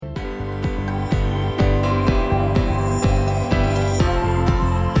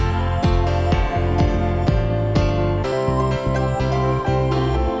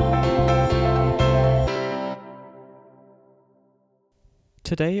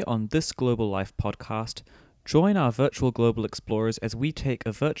Today on This Global Life podcast, join our virtual global explorers as we take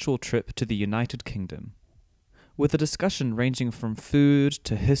a virtual trip to the United Kingdom. With a discussion ranging from food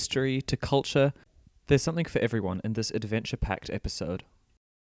to history to culture, there's something for everyone in this adventure-packed episode.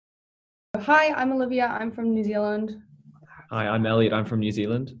 Hi, I'm Olivia. I'm from New Zealand. Hi, I'm Elliot. I'm from New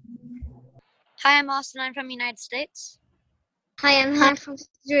Zealand. Hi, I'm Austin. I'm from the United States. Hi, I'm Han from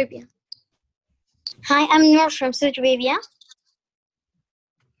Saudi Arabia. Hi, I'm Noor from Saudi Arabia.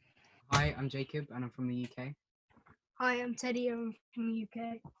 Hi, I'm Jacob and I'm from the UK. Hi, I'm Teddy. I'm from the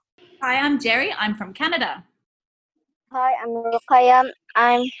UK. Hi, I'm Jerry. I'm from Canada. Hi, I'm Ruqayya.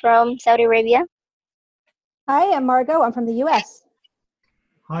 I'm from Saudi Arabia. Hi, I'm Margot. I'm from the US.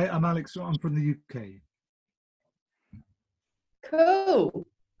 Hi, I'm Alex. I'm from the UK. Cool.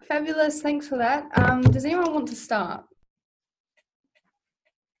 Fabulous. Thanks for that. Does anyone want to start?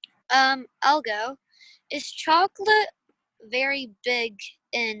 I'll go. Is chocolate very big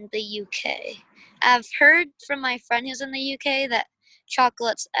in the UK? I've heard from my friend who's in the UK that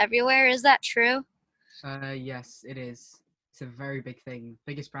chocolate's everywhere. Is that true? Yes, it is. It's a very big thing.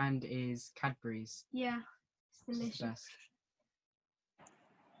 Biggest brand is Cadbury's. Yeah, it's It's delicious. the best.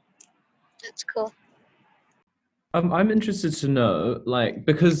 That's cool. I'm interested to know,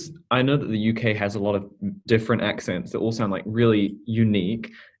 because I know that the UK has a lot of different accents that all sound really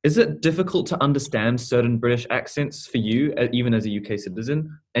unique. Is it difficult to understand certain British accents for you, even as a UK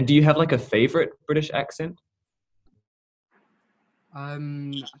citizen? And do you have a favorite British accent? I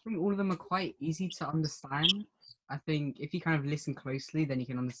think all of them are quite easy to understand. I think if you kind of listen closely, then you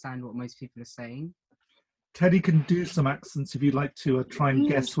can understand what most people are saying. Teddy can do some accents if you'd like to try and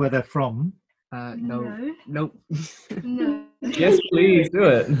guess where they're from. No. Nope. No. Yes, please do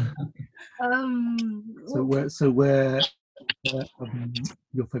it. So where your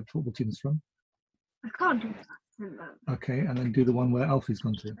favourite football team is from? I can't do that. Okay, and then do the one where Alfie's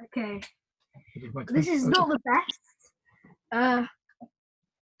gone to. Okay. This is not the best.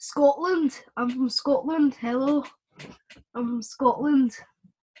 Scotland. I'm from Scotland. Hello. I'm from Scotland.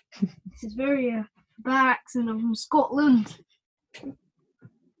 This is very bad accent. I'm from Scotland.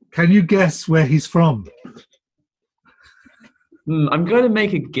 Can you guess where he's from? I'm going to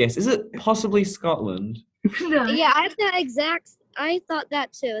make a guess. Is it possibly Scotland? No. Yeah, I thought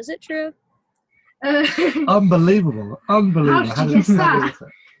that too. Is it true? Unbelievable. How did you guess that?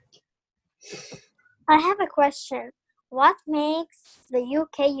 I have a question. What makes the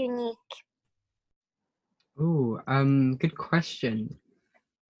UK unique? Oh, good question.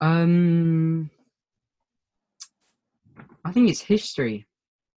 I think it's history.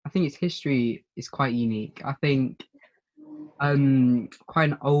 I think its history is quite unique. I think quite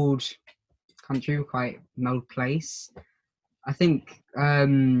an old country, quite an old place. I think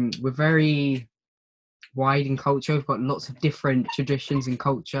we're very wide in culture. We've got lots of different traditions and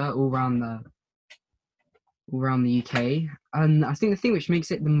culture all around the UK. And I think the thing which makes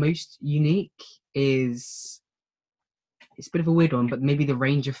it the most unique is, it's a bit of a weird one, but maybe the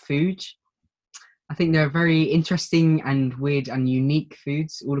range of food. I think there are very interesting and weird and unique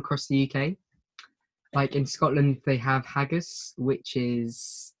foods all across the UK. Like in Scotland, they have haggis, which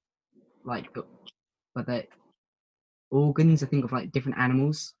is but they're organs, I think, of different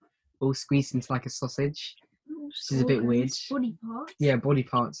animals, all squeezed into a sausage, which is a bit weird. Body parts. Yeah, body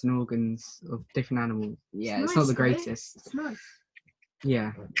parts and organs of different animals. Yeah, it's not the greatest. It's nice.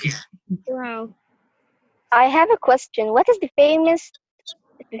 Yeah. Wow. I have a question. What is the famous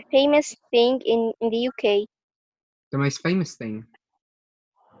thing in the UK? The most famous thing?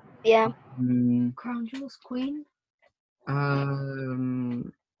 Yeah. Crown Jewels Queen.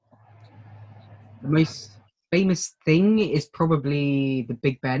 The most famous thing is probably the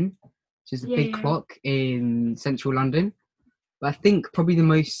Big Ben, which is a big clock in central London. But I think probably the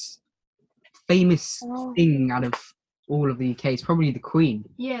most famous thing out of all of the UK is probably the Queen.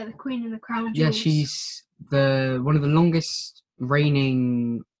 Yeah, the Queen and the Crown Jewels. Yeah, she's one of the longest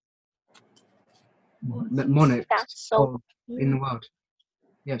reigning monarchs in the world.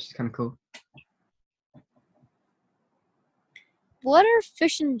 Yeah, she's kind of cool. What are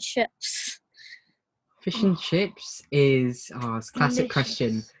fish and chips? Fish and chips is it's a classic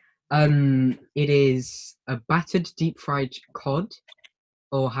question. It is a battered deep fried cod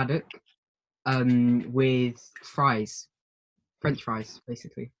or haddock with fries, French fries,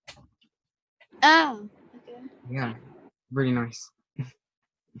 basically. Oh, okay. Yeah, really nice.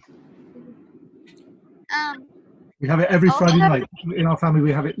 We have it every Friday night. In our family,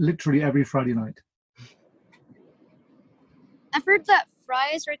 we have it literally every Friday night. I've heard that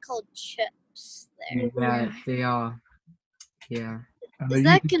fries are called chips there. Yeah, they are. Yeah. Is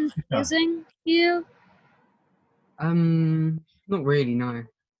that confusing to you? Not really, no.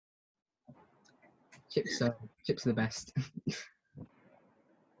 Chips are the best.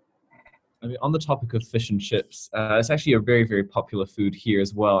 I mean, on the topic of fish and chips, it's actually a very, very popular food here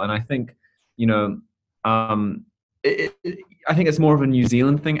as well. And I think, you know, I think it's more of a New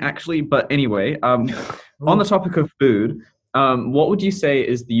Zealand thing, actually. But anyway, on the topic of food, what would you say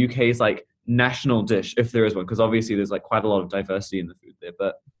is the UK's like national dish, if there is one? Because obviously there's like quite a lot of diversity in the food there.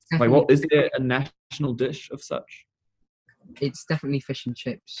 But like, what is there a national dish of such? It's definitely fish and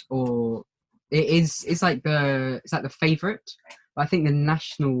chips, or it's like the favorite. But I think the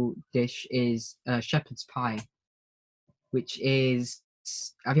national dish is shepherd's pie, which is,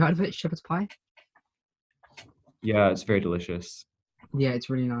 have you heard of it? Shepherd's pie? Yeah, it's very delicious. Yeah, it's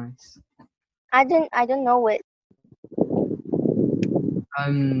really nice. I don't know it.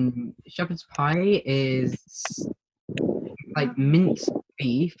 Shepherd's pie is like minced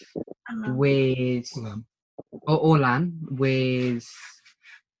beef with or lamb with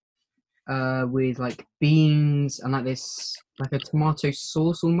like beans and like this, like a tomato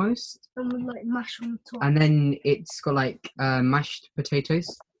sauce almost. And with like mash on the top. And then it's got like mashed potatoes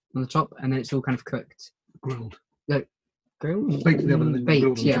on the top, and then it's all kind of cooked. Grilled. Like grilled? Baked in the oven and then Baked,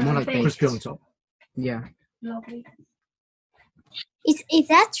 grilled on yeah, top. more like baked. Crispy on the top. Yeah. Lovely. Is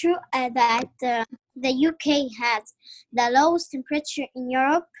that true that the UK has the lowest temperature in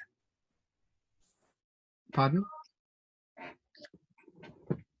Europe? Pardon?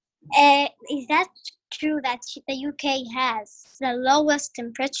 Is that true that the UK has the lowest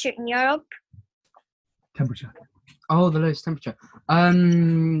temperature in Europe? Temperature. Oh, the lowest temperature. I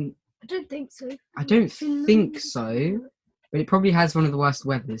don't think so. I don't think so, but it probably has one of the worst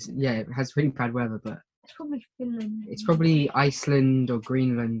weathers. Yeah, it has really bad weather, but It's probably Finland. it's probably Iceland or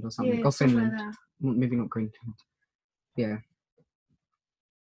Greenland or something. Yeah, Or somewhere Finland. there. Well, maybe not Greenland. Yeah.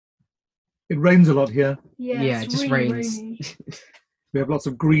 It rains a lot here. Yeah, Yeah, it's it just really rains. rainy. We have lots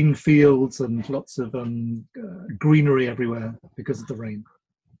of green fields and lots of greenery everywhere because of the rain.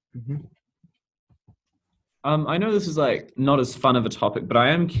 I know this is like not as fun of a topic, but I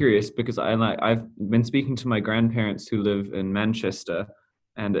am curious because I've been speaking to my grandparents who live in Manchester,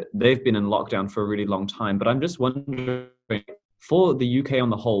 and they've been in lockdown for a really long time. But I'm just wondering, for the UK on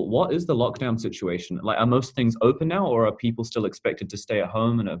the whole, what is the lockdown situation? Like, are most things open now, or are people still expected to stay at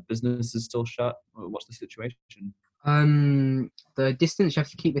home and are businesses still shut? Or what's the situation? The distance you have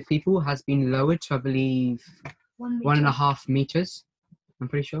to keep with people has been lowered to, I believe, 1.5 meters. I'm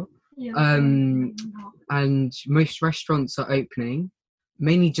pretty sure. Yeah, And most restaurants are opening,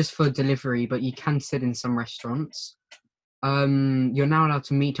 mainly just for delivery, but you can sit in some restaurants. You're now allowed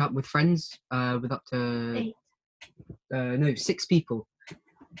to meet up with friends with up to 6 people.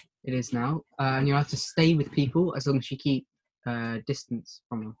 It is now, and you're allowed to stay with people as long as you keep distance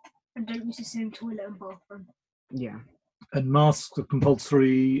from them. And don't use the same toilet and bathroom. Yeah. And masks are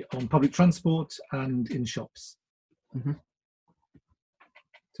compulsory on public transport and in shops. Mm-hmm.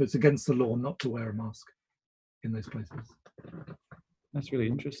 So it's against the law not to wear a mask in those places. That's really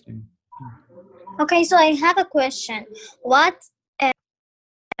interesting. Okay, so I have a question. What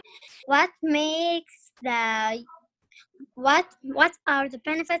makes what are the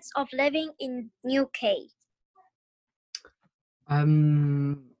benefits of living in UK? I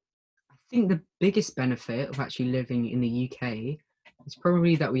think the biggest benefit of actually living in the UK is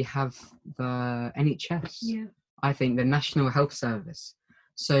probably that we have the NHS. Yeah. I think the National Health Service.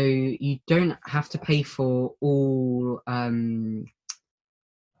 So you don't have to pay for all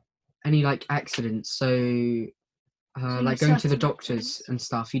any like accidents. So like going to the doctors and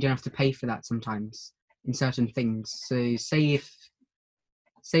stuff, you don't have to pay for that sometimes in certain things. So say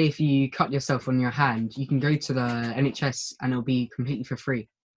if you cut yourself on your hand, you can go to the NHS and it'll be completely for free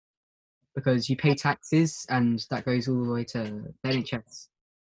because you pay taxes and that goes all the way to the NHS.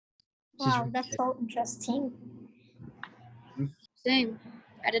 Wow, that's so interesting. Same.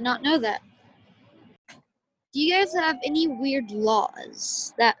 I did not know that. Do you guys have any weird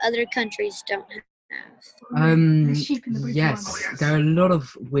laws that other countries don't have? Yes, there are a lot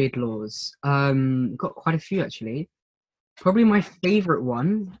of weird laws. Got quite a few actually. Probably my favourite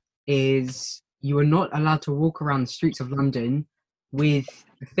one is you are not allowed to walk around the streets of London with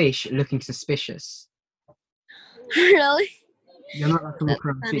a fish looking suspicious. Really? You're not allowed to walk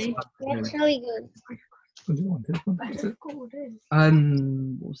around the streets of London. That's really good. What was it?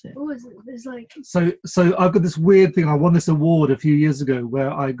 What was it? There's like So I've got this weird thing. I won this award a few years ago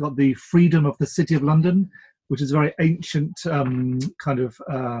where I got the Freedom of the City of London, which is a very ancient kind of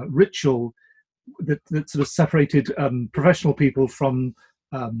ritual that sort of separated professional people from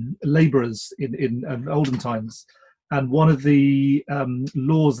labourers in olden times. And one of the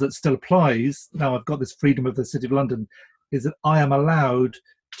laws that still applies, now I've got this Freedom of the City of London, is that I am allowed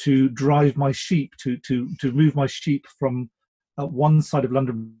to drive my sheep, to move my sheep from one side of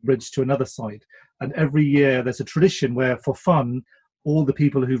London Bridge to another side. And every year there's a tradition where, for fun, all the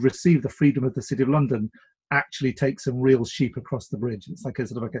people who've received the freedom of the City of London actually take some real sheep across the bridge. It's like a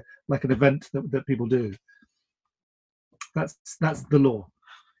sort of like an event that people do. That's the law.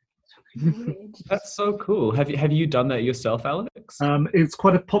 That's so cool. Have you done that yourself, Alex? It's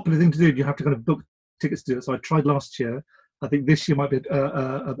quite a popular thing to do. You have to kind of book tickets to do it. So I tried last year. I think this year might be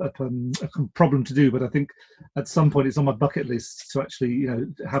a problem to do, but I think at some point it's on my bucket list to actually,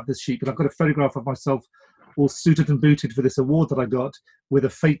 have this sheep. And I've got a photograph of myself all suited and booted for this award that I got, with a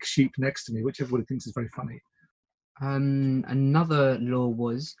fake sheep next to me, which everybody thinks is very funny. Another law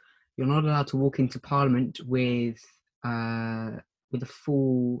was you're not allowed to walk into Parliament with a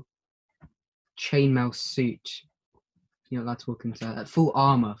full chainmail suit. You're not allowed to walk into full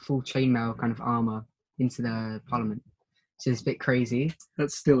armour, full chainmail kind of armour into the Parliament. So it's a bit crazy.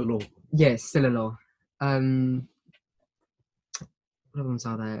 That's still a law. Yeah, it's still a law. What other ones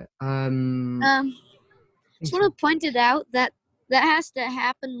are there? Just want to point it out that has to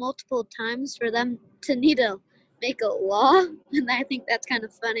happen multiple times for them to need to make a law, and I think that's kind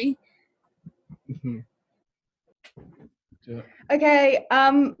of funny. Okay,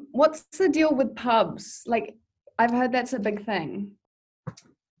 what's the deal with pubs? Like, I've heard that's a big thing.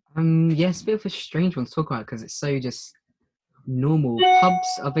 Yeah, it's a bit of a strange one to talk about because it's so just normal.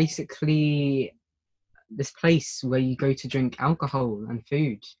 Pubs are basically this place where you go to drink alcohol and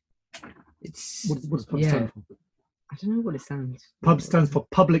food. It's what does pub stand for? I don't know what it stands. Pub stands for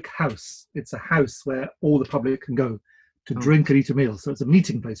public house. It's a house where all the public can go to drink and eat a meal. So it's a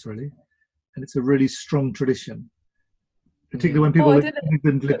meeting place, really, and it's a really strong tradition. Particularly when people lived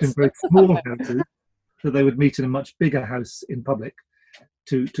in very small houses, so they would meet in a much bigger house in public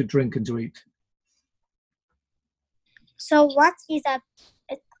to drink and to eat. So what is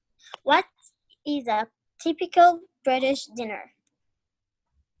a typical British dinner?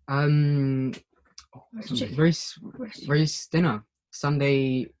 Roast dinner,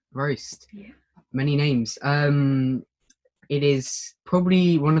 Sunday roast. Yeah. Many names. It is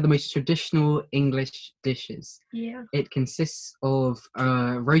probably one of the most traditional English dishes. Yeah. It consists of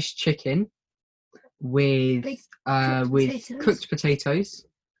roast chicken with cooked potatoes,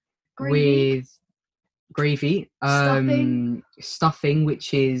 with gravy, stuffing,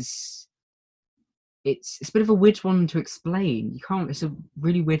 which is it's a bit of a weird one to explain. It's a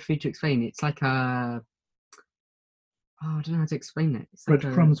really weird food to explain. It's like I don't know how to explain it. It's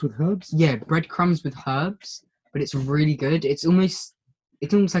breadcrumbs with herbs? Yeah, breadcrumbs with herbs, but it's really good. It's almost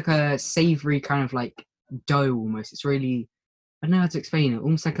like a savoury kind of like dough almost. It's really, I don't know how to explain it.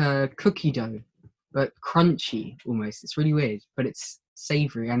 Almost like a cookie dough, but crunchy almost. It's really weird, but it's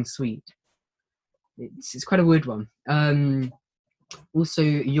savoury and sweet. It's quite a weird one. Also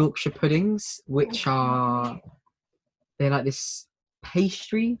Yorkshire puddings, which they're like this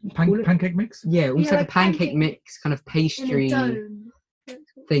pastry pancake mix. Yeah, almost like a pancake mix kind of pastry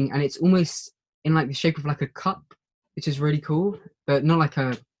thing, and it's almost in like the shape of like a cup, which is really cool, but not like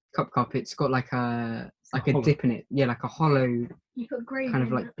a cup. It's got like a dip in it. Yeah, like a hollow kind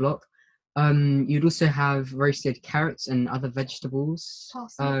of like block. You'd also have roasted carrots and other vegetables.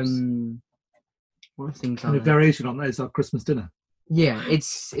 What things are a variation on that is our Christmas dinner. Yeah,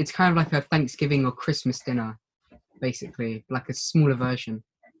 it's kind of like a Thanksgiving or Christmas dinner, basically, like a smaller version.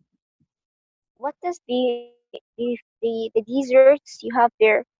 What does the desserts you have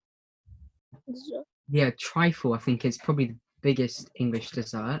there? Yeah, trifle, I think, is probably the biggest English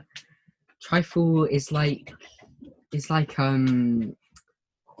dessert. Trifle is like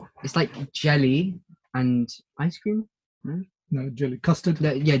jelly and ice cream. No, jelly custard.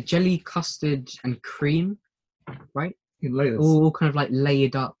 Yeah, jelly, custard, and cream, right? In layers. All kind of like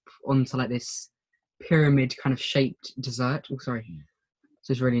layered up onto like this pyramid kind of shaped dessert. Oh, sorry.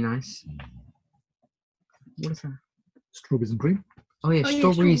 This is really nice. What is that? Strawberries and cream. Oh yeah,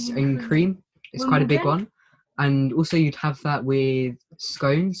 strawberries and cream. It's quite a big one. And also you'd have that with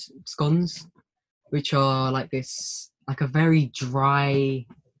scones, which are like this, like a very dry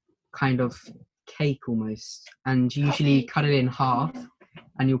kind of cake almost. And you usually cut it in half,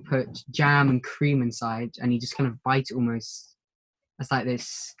 and you'll put jam and cream inside, and you just kind of bite it almost as like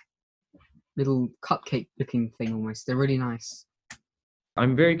this little cupcake looking thing almost. They're really nice.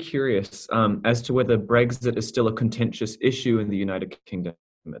 I'm very curious as to whether Brexit is still a contentious issue in the United Kingdom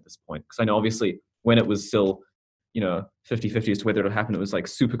at this point. Because I know obviously when it was still, 50-50 as to whether it would happen, it was like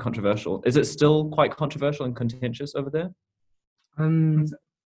super controversial. Is it still quite controversial and contentious over there?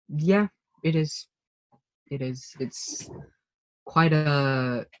 Yeah, it is. It's quite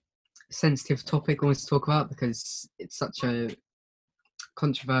a sensitive topic almost to talk about because it's such a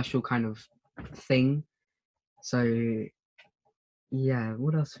controversial kind of thing. So yeah,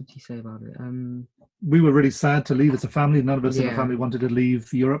 what else would you say about it? We were really sad to leave as a family. None of us in the Yeah. family wanted to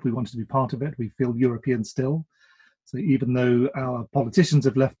leave Europe. We wanted to be part of it. We feel European still. So even though our politicians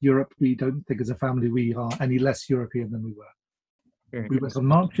have left Europe, we don't think as a family we are any less European than we were. Very We good. went on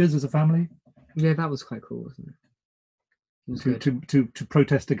marches as a family Yeah, that was quite cool, wasn't it? It was good. to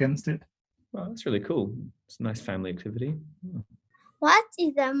protest against it. Wow, that's really cool. It's a nice family activity. What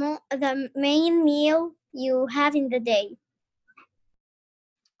is the main meal you have in the day?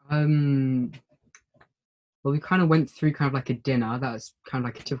 Well, we kind of went through kind of like a dinner. That was kind of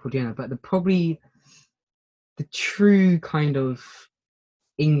like a typical dinner, but probably the true kind of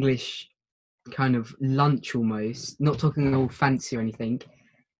English kind of lunch almost, not talking all fancy or anything,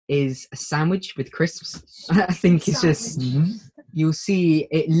 is a sandwich with crisps. I think it's just, you'll see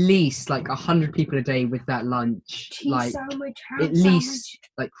at least like 100 people a day with that lunch. Cheese like sandwich, ham at least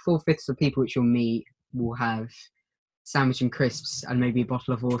like 4/5 of people which you'll meet will have sandwich and crisps and maybe a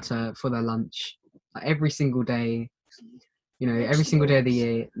bottle of water for their lunch. Like every single day, you know, every single day of the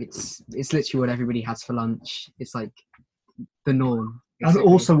year, it's literally what everybody has for lunch. It's like the norm. And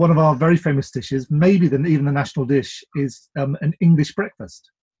basically. also one of our very famous dishes, maybe even the national dish, is an English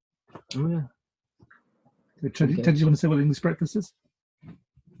breakfast. Oh yeah. Ted, do you want to say what English breakfast is?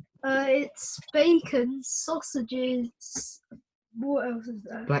 It's bacon, sausages. What else is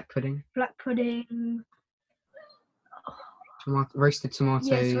there? Black pudding, Black pudding. roasted tomatoes,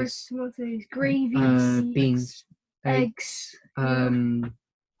 Yes, roasted tomatoes, gravy, beans, eggs. What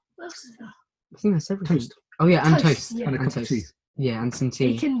else is there? I think that's everything. Toast. Oh yeah, and Toast, toast. yeah. And a cup of tea. Yeah, and some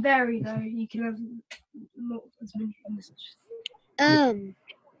tea. It can vary though. You can have not as many things.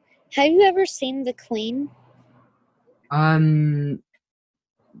 Have you ever seen The Queen?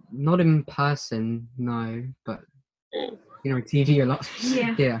 Not in person, no, but you know, TV a lot.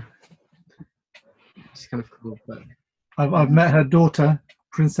 Yeah. Yeah. It's kind of cool, but I've met her daughter,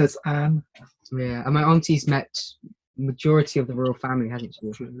 Princess Anne. yeah, and my auntie's met majority of the royal family, hasn't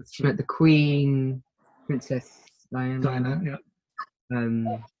she? She met the Queen, Princess Diana, yeah.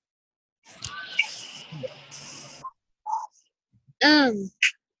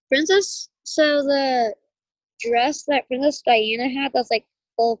 Princess. So the dress that Princess Diana had, that's like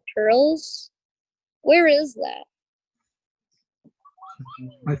full of pearls. Where is that?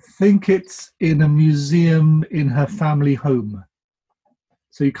 I think it's in a museum in her family home.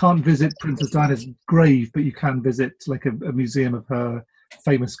 So you can't visit Princess Diana's grave, but you can visit like a museum of her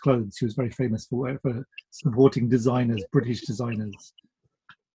famous clothes. She was very famous for supporting designers, British designers.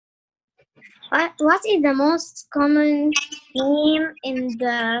 What is the most common name in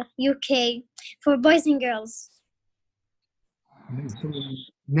the UK for boys and girls?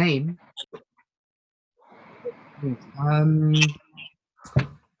 Name?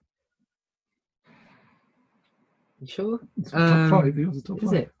 You sure? Top five. It was a top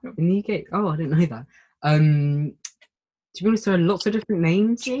Is five. it in the UK? Oh, I didn't know that. To be honest, there are lots of different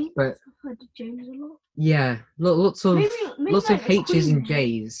names, James. but I've heard of James a lot. yeah, lots of Maybe lots of like the H's and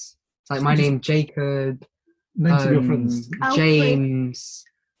Queen. J's. It's like my name, Jacob, Names of your friends. Alfred. James,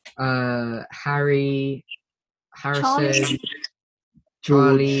 Harry, Harrison,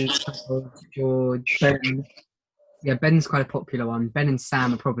 Charlie, George. Ben. Yeah, Ben's quite a popular one. Ben and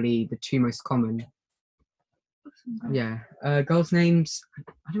Sam are probably the two most common. Yeah. Girls' names,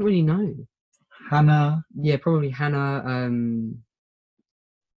 I don't really know. Hannah, Yeah, probably Hannah.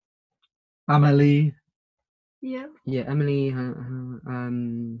 Amelie, Yeah. Yeah, Emily.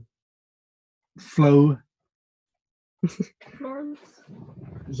 Flo. Florence.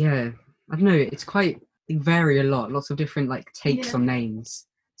 Yeah, I don't know. It's quite, they vary a lot. Lots of different like takes Yeah. on names.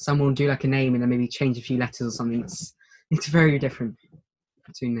 Someone will do like a name and then maybe change a few letters or something. It's very different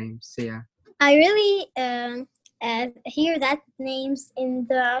between names. So yeah. I really hear that names in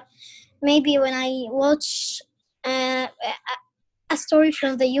the maybe when I watch a story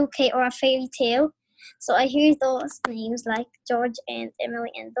from the UK or a fairy tale. So I hear those names like George and Emily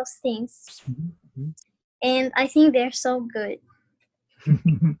and those things, and I think they're so good.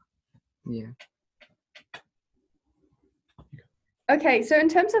 Yeah. Okay, so in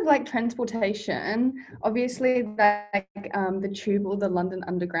terms of like transportation, obviously like the tube or the London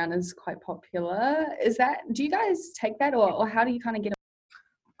Underground is quite popular. Do you guys take that or how do you kind of get?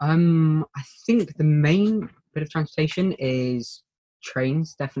 I think the main bit of transportation is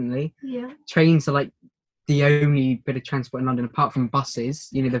trains, definitely. Yeah. Trains are like the only bit of transport in London apart from buses,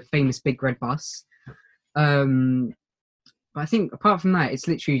 you know, the famous big red bus. But I think apart from that, it's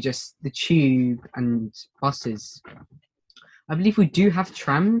literally just the tube and buses. I believe we do have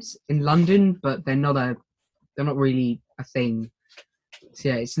trams in London, but they're not really a thing. So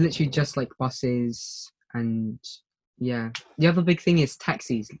yeah, it's literally just like buses, and yeah. The other big thing is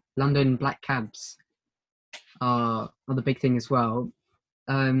taxis. London black cabs are the big thing as well.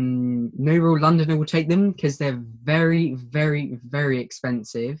 No real Londoner will take them because they're very, very, very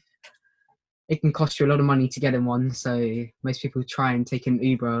expensive. It can cost you a lot of money to get in one, so most people try and take an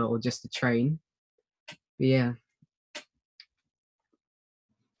Uber or just a train. But yeah.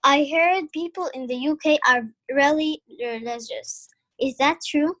 I heard people in the UK are really religious. Is that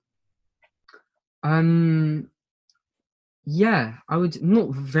true? Yeah, I would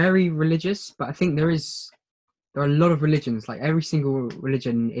not very religious, but I think there are a lot of religions. Like every single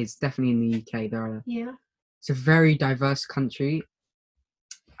religion is definitely in the UK. It's a very diverse country,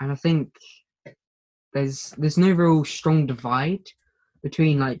 and I think there's no real strong divide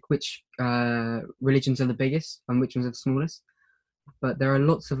between like which religions are the biggest and which ones are the smallest. But there are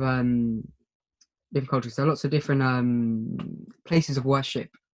lots of different cultures. There are lots of different places of worship.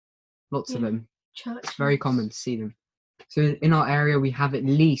 Lots of them. Churches. It's very common to see them. So in our area, we have at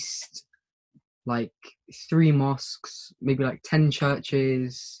least like 3 mosques, maybe like 10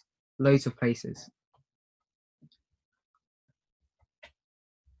 churches, loads of places.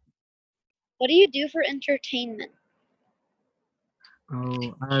 What do you do for entertainment?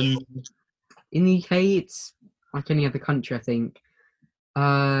 Oh, in the UK, it's like any other country, I think.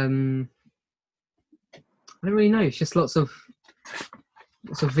 I don't really know. It's just lots of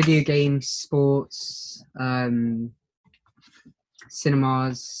video games, sports,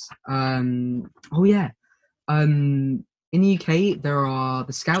 cinemas. Oh yeah. In the UK, there are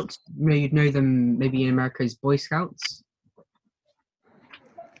the Scouts. You'd know them maybe in America as Boy Scouts.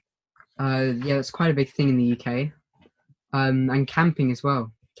 Yeah, that's quite a big thing in the UK. And camping as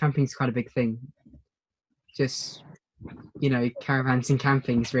well. Camping's quite a big thing. Just, caravans and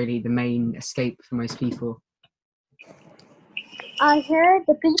camping is really the main escape for most people. I heard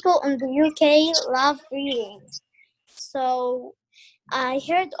the people in the UK love reading. So I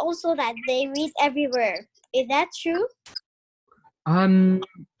heard also that they read everywhere. Is that true? I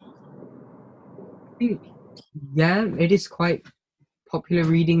think, yeah, it is quite popular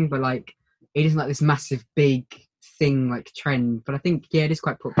reading, but like it isn't like this massive big thing like trend. But I think yeah, it is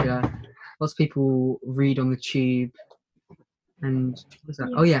quite popular. Lots of people read on the tube. And what's that?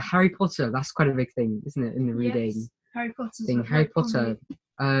 Yeah. Oh yeah, Harry Potter. That's quite a big thing, isn't it? In the reading Yes, Harry Potter's thing. Harry Potter.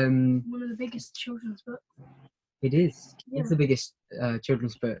 one of the biggest children's books. It is. Yeah. It's the biggest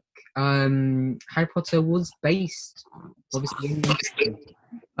children's book. Harry Potter was based, obviously, in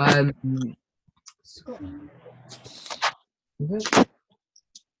Scotland. is it?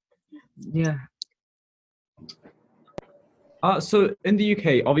 Yeah. So in the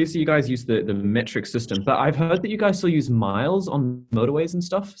UK, obviously you guys use the metric system, but I've heard that you guys still use miles on motorways and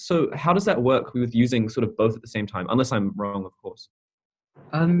stuff. So how does that work with using sort of both at the same time? Unless I'm wrong, of course.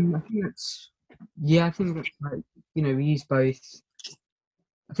 I think that's right. We use both.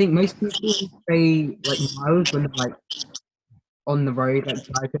 I think most people say like miles when they're like on the road, like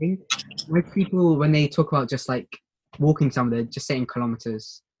driving. Most people, when they talk about just like walking somewhere, just saying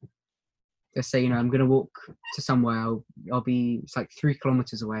kilometers. Just say, I'm going to walk to somewhere. It's like 3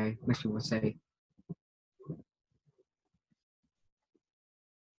 kilometers away. Most people would say.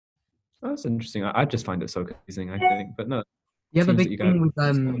 That's interesting. I just find it so confusing, I think. But no. The other seems that big you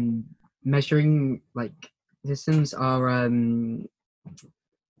guys- thing with measuring like systems are, I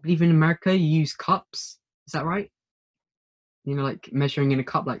believe in America you use cups. Is that right? Like measuring in a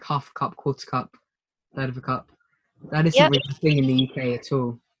cup, like half a cup, quarter cup, third of a cup. That isn't really a thing in the UK at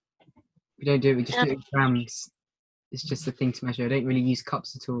all. We don't do it. We just do it in grams. It's just a thing to measure. I don't really use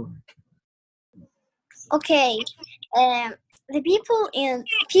cups at all. Okay. The people in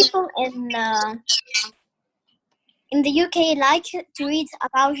the UK like to read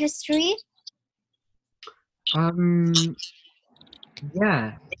about history.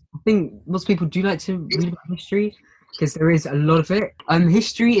 Yeah, I think most people do like to read about history because there is a lot of it.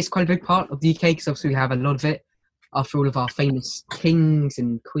 History is quite a big part of the UK because obviously we have a lot of it after all of our famous kings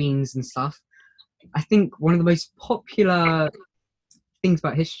and queens and stuff. I think one of the most popular things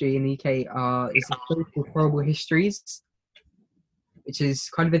about history in the UK is the so-called horrible histories, which is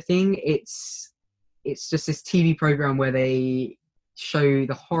kind of a thing. It's just this TV program where they show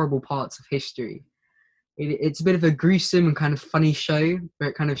the horrible parts of history. It's a bit of a gruesome and kind of funny show where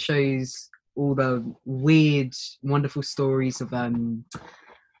it kind of shows all the weird, wonderful stories of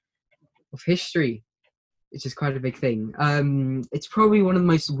history, which is quite a big thing. It's probably one of the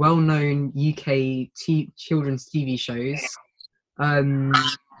most well-known UK children's TV shows. My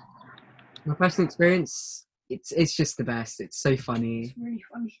personal experience it's just the best. It's so funny. It's really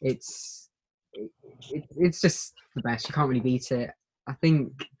funny. It's just the best. You can't really beat it. I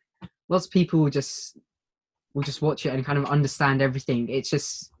think lots of people will just watch it and kind of understand everything. It's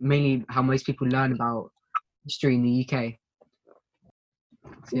just mainly how most people learn about history in the UK.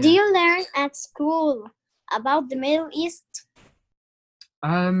 So, Do you learn at school about the Middle East?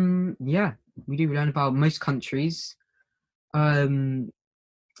 Yeah, we do learn about most countries. I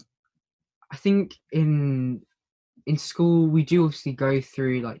think in school we do obviously go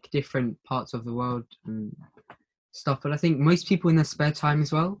through like different parts of the world and stuff, but I think most people in their spare time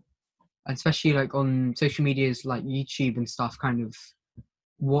as well, and especially like on social medias like YouTube and stuff, kind of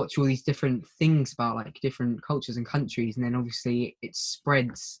watch all these different things about like different cultures and countries, and then obviously it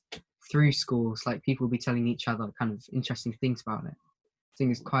spreads through schools. Like people will be telling each other kind of interesting things about it. I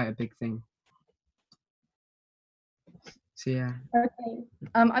think it's quite a big thing. So yeah. Okay.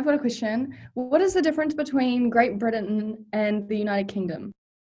 I've got a question. What is the difference between Great Britain and the United Kingdom?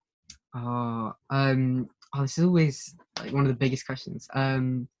 This is always like one of the biggest questions.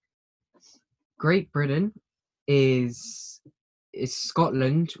 Great Britain is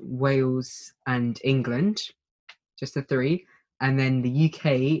Scotland, Wales, and England, just the three, and then the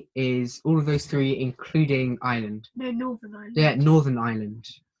UK is all of those three, including Ireland. No, Northern Ireland. Yeah, Northern Ireland.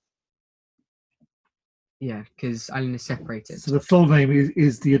 Yeah, because Ireland is separated. So the full name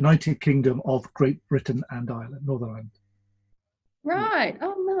is the United Kingdom of Great Britain and Ireland, Northern Ireland. Right.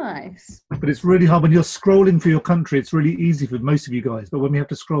 Oh, nice. But it's really hard when you're scrolling for your country. It's really easy for most of you guys. But when we have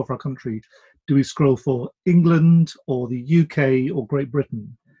to scroll for our country, do we scroll for England or the UK or Great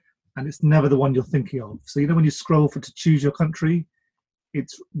Britain? And it's never the one you're thinking of. So when you scroll to choose your country,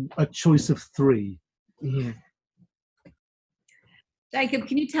 it's a choice of three. Yeah. Jacob,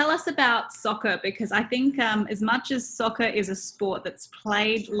 can you tell us about soccer? Because I think as much as soccer is a sport that's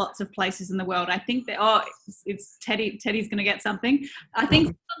played lots of places in the world, I think that, it's Teddy's going to get something. I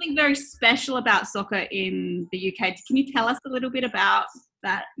think something very special about soccer in the UK. Can you tell us a little bit about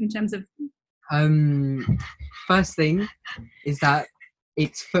that in terms of... First thing is that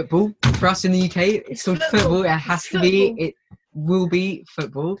it's football. For us in the UK, it's called football. It has to be. It will be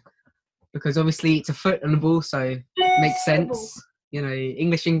football because obviously it's a foot and a ball, so it makes sense.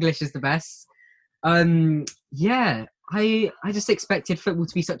 English is the best. Yeah, I just expected football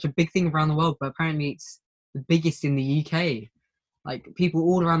to be such a big thing around the world, but apparently it's the biggest in the UK. Like people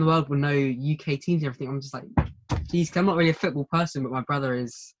all around the world will know UK teams and everything. I'm just like, geez, I'm not really a football person, but my brother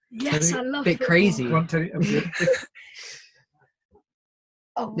is. Yes, I love a bit football. crazy. What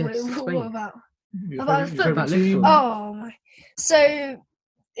about football? Oh my! So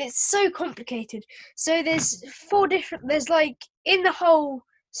it's so complicated. So there's there's like in the whole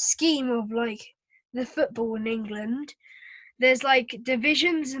scheme of like the football in England, there's like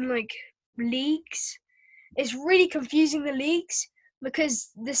divisions and like leagues. It's really confusing, the leagues,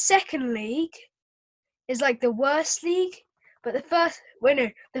 because the second league is like the worst league, but the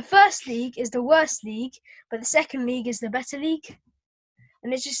first league is the worst league, but the second league is the better league.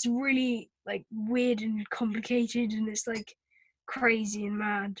 And it's just really like weird and complicated, and it's like crazy and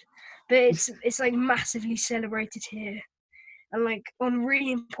mad. But it's like massively celebrated here, and like on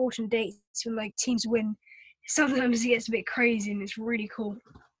really important dates when like teams win, sometimes it gets a bit crazy and it's really cool.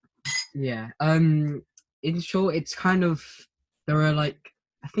 Yeah. In short, it's kind of there are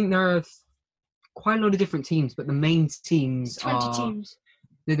quite a lot of different teams, but the main teams 20 teams.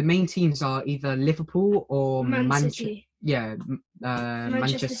 The main teams are either Liverpool or Manchester. Yeah,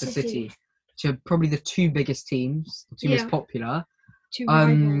 Manchester City, which are probably the two biggest teams, the two most popular.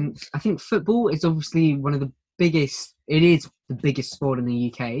 I think football is obviously one of the biggest. It is the biggest sport in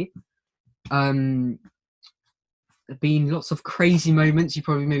the UK. There've been lots of crazy moments. You've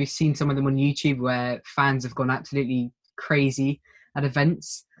probably maybe seen some of them on YouTube where fans have gone absolutely crazy at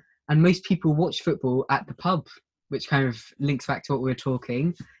events. And most people watch football at the pub, which kind of links back to what we were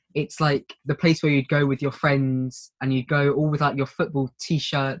talking. It's like the place where you'd go with your friends and you'd go all with like your football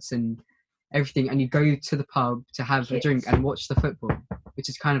t-shirts and everything, and you'd go to the pub to have a drink and watch the football, which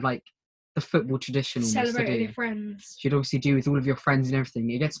is kind of like the football tradition. Celebrate with your friends. You'd obviously do with all of your friends and everything.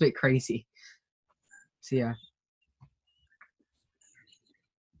 It gets a bit crazy. So yeah.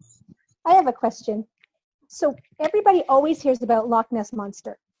 I have a question. So everybody always hears about Loch Ness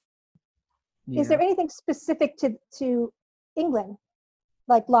Monster. Yeah. Is there anything specific to England,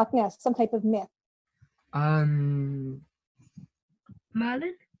 like Loch Ness, some type of myth? Merlin?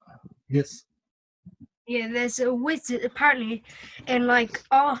 Yes. Yeah, there's a wizard apparently in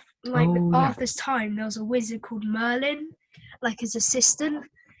Arthur's time. There was a wizard called Merlin, like his assistant,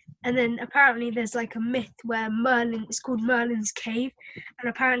 and then apparently there's like a myth where it's called Merlin's Cave, and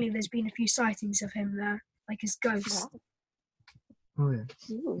apparently there's been a few sightings of him there, like his ghost. Oh yeah.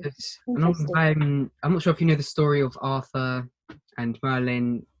 Ooh, I'm not sure if you know the story of Arthur and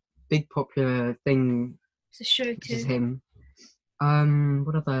Merlin. Big popular thing. It's a show Which is too. him.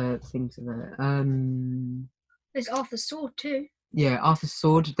 What other things are there? There's Arthur's sword too. Yeah, Arthur's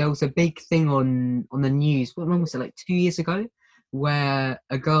sword. There was a big thing on the news. When was it? Like 2 years ago, where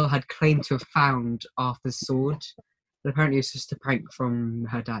a girl had claimed to have found Arthur's sword, but apparently it was just a prank from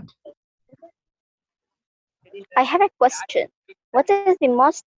her dad. I have a question. What is the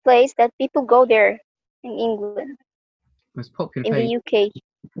most place that people go there in England, Most popular in place. the UK?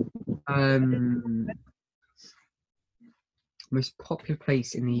 Most popular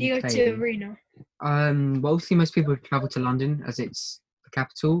place in the The UK. O2 Arena. Well, obviously most people travel to London as it's the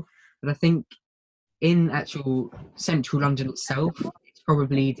capital, but I think in actual central London itself, it's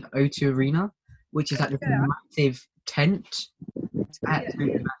probably the O2 Arena, which is like this massive tent. It's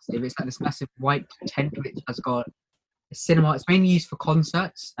absolutely massive. It's like this massive white tent which has got a cinema. It's mainly used for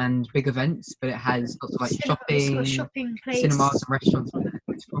concerts and big events, but it has lots of like It's got a shopping, shopping place. cinemas and restaurants.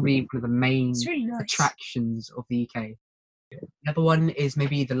 It's probably one of the main It's really nice. attractions of the UK. The other one is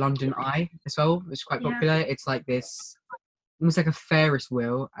maybe the London Eye as well, which is quite Yeah. popular. It's like this, almost like a Ferris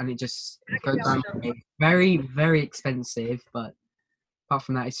wheel, and it just goes around. Very, very expensive, but apart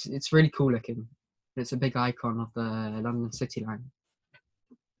from that, it's really cool looking. It's a big icon of the London City line.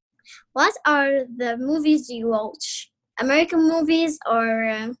 What are the movies you watch? American movies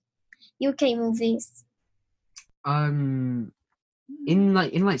or UK movies? In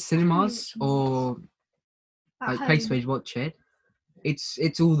like cinemas or At like place home. where you watch it,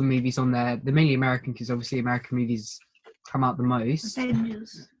 it's all the movies on there. They're mainly American because obviously American movies come out the most.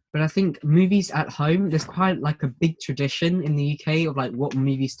 Avengers. But I think movies at home, there's quite like a big tradition in the UK of like what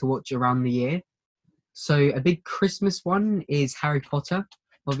movies to watch around the year. So a big Christmas one is Harry Potter,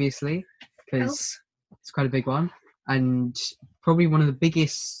 obviously, because it's quite a big one. And probably one of the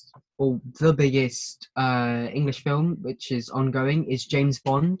biggest, or the biggest English film, which is ongoing, is James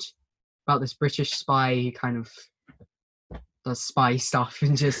Bond, about this British spy who kind of does spy stuff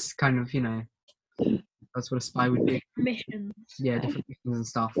and just kind of, that's what a spy would do. Missions. Yeah, different missions and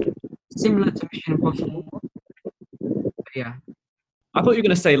stuff. Similar to Mission Impossible. But yeah. I thought you were going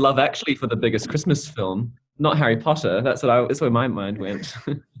to say Love Actually for the biggest Christmas film, not Harry Potter. That's where my mind went.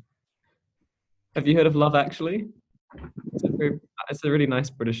 Have you heard of Love Actually? It's a really nice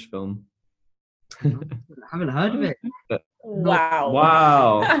British film. I haven't heard of it. Wow.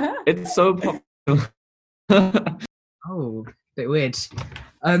 Wow. It's so popular. Oh, a bit weird.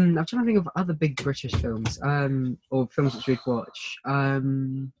 I'm trying to think of other big British films, or films which we'd watch.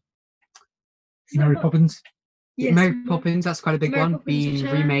 Mary Poppins. Yes. Mary Poppins, that's quite a big Mary one, Poppins being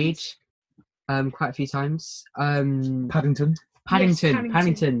Returns. remade quite a few times. Paddington.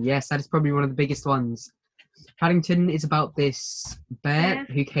 Paddington, yes, that is probably one of the biggest ones. Paddington is about this bear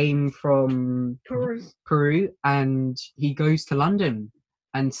who came from Peru, and he goes to London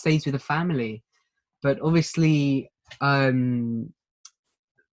and stays with a family. But obviously,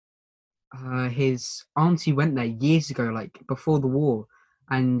 his auntie went there years ago, like before the war.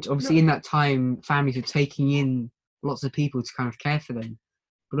 And obviously in that time, families were taking in lots of people to kind of care for them.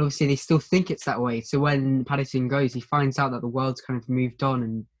 But obviously they still think it's that way. So when Paddington goes, he finds out that the world's kind of moved on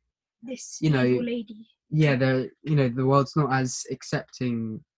and, This evil lady. yeah, the world's not as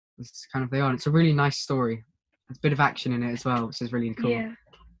accepting as kind of they are. And it's a really nice story. There's a bit of action in it as well, which is really cool. Yeah.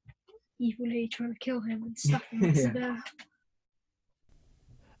 Evil lady trying to kill him and stuff. And that's Yeah. there.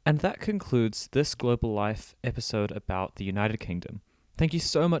 And that concludes this Global Life episode about the United Kingdom. Thank you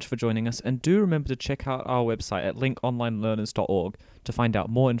so much for joining us, and do remember to check out our website at linkonlinelearners.org to find out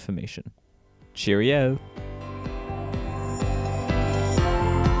more information. Cheerio!